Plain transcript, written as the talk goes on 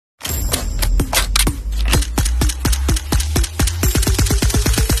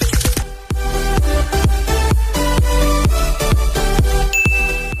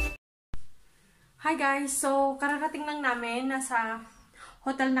guys, so kararating lang namin, nasa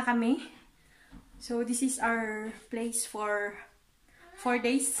hotel na kami. So this is our place for 4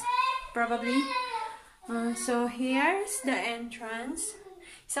 days probably. So here's the entrance.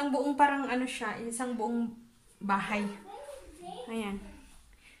 Isang buong parang ano siya, isang buong bahay. Ayan.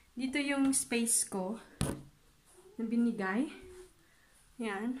 Dito yung space ko na binigay.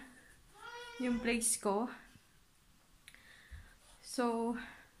 Ayan. Yung place ko. So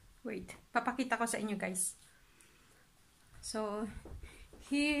wait, papakita ko sa inyo guys. So,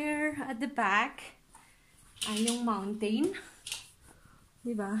 here at the back ay yung mountain.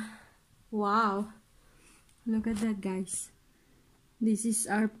 Diba? Wow! Look at that guys. This is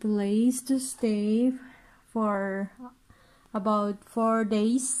our place to stay for about 4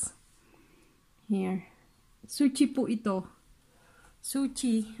 days. Here. Sochi po ito.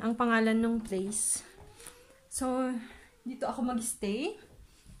 Sochi ang pangalan ng place. So, dito ako mag-stay.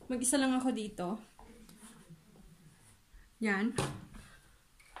 Mag-isa lang ako dito. Yan.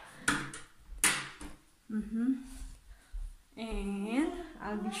 And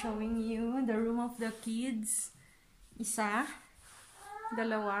I'll be showing you the room of the kids. Isa,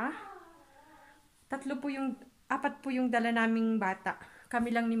 dalawa, apat po yung dala naming bata.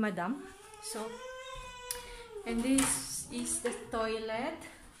 Kami lang ni Madam. So, and this is the toilet.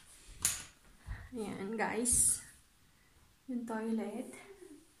 Ayan, guys. Yung toilet.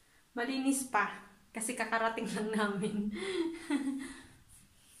 Malinis pa. Kasi kakarating lang namin.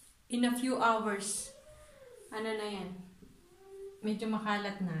 In a few hours. Ano na yan? Medyo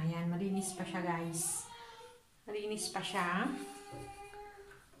makalat na. Yan, malinis pa siya guys. Malinis pa siya.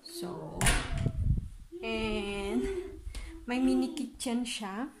 So, and may mini kitchen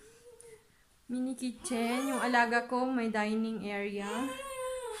siya. Mini kitchen. Yung alaga ko, may dining area.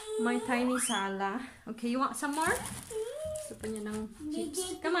 May tiny sala. Okay, you want some more? Gusto pa niya ng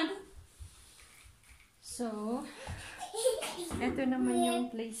chips. Come on! So, eto naman yung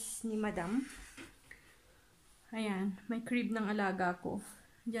place ni Madam. Ayan, may crib ng alaga ko.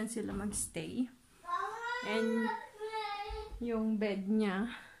 Diyan sila magstay. And yung bed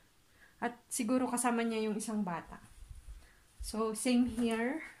niya. At siguro kasama niya yung isang bata. So, same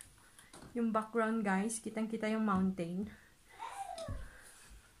here. Yung background guys, kitang-kita yung mountain.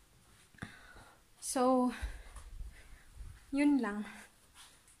 So, yun lang.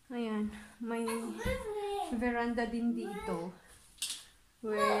 Ayan, may veranda din dito.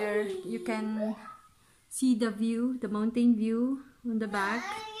 Where you can see the view, the mountain view on the back.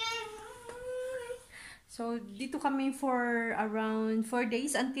 So, dito kami for around 4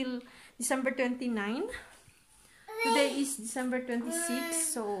 days until December 29. Today is December 26.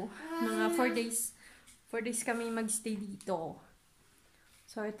 So, mga 4 days. 4 days kami magstay dito.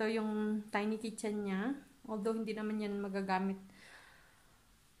 So, ito yung tiny kitchen niya. Although, hindi naman yan magagamit.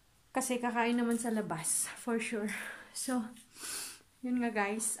 Kasi kakain naman sa labas. For sure. So, yun nga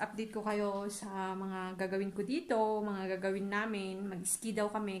guys, update ko kayo sa mga gagawin ko dito, mga gagawin namin. Mag-ski daw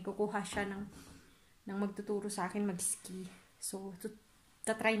kami. Kukuha siya ng magtuturo sa akin mag-ski. So,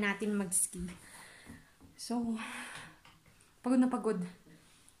 tatry natin mag-ski. So, pagod na pagod.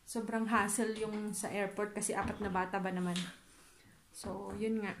 Sobrang hassle yung sa airport kasi 4 na bata ba naman. So,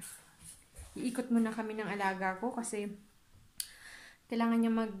 yun nga. Iikot muna kami ng alaga ko kasi kailangan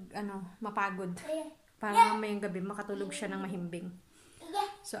niya mapagod. Para mamayang gabi makatulog siya ng mahimbing.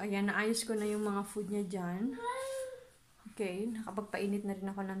 So, ayan, naayos ko na yung mga food niya dyan. Okay, nakapagpainit na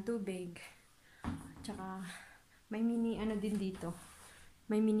rin ako ng tubig. Tsaka, may mini din dito.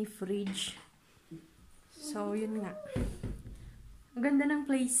 May mini fridge. So, yun nga. Ang ganda ng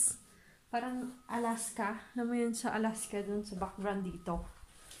place. Parang Alaska. Alam mo yun sa Alaska dun sa background dito.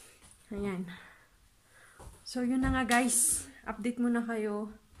 Ayan. So, yun na nga guys. Update muna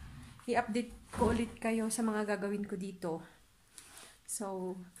kayo. I-update ko ulit kayo sa mga gagawin ko dito.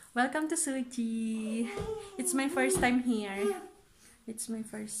 So, welcome to Sochi. It's my first time here. It's my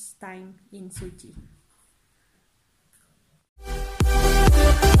first time in Sochi.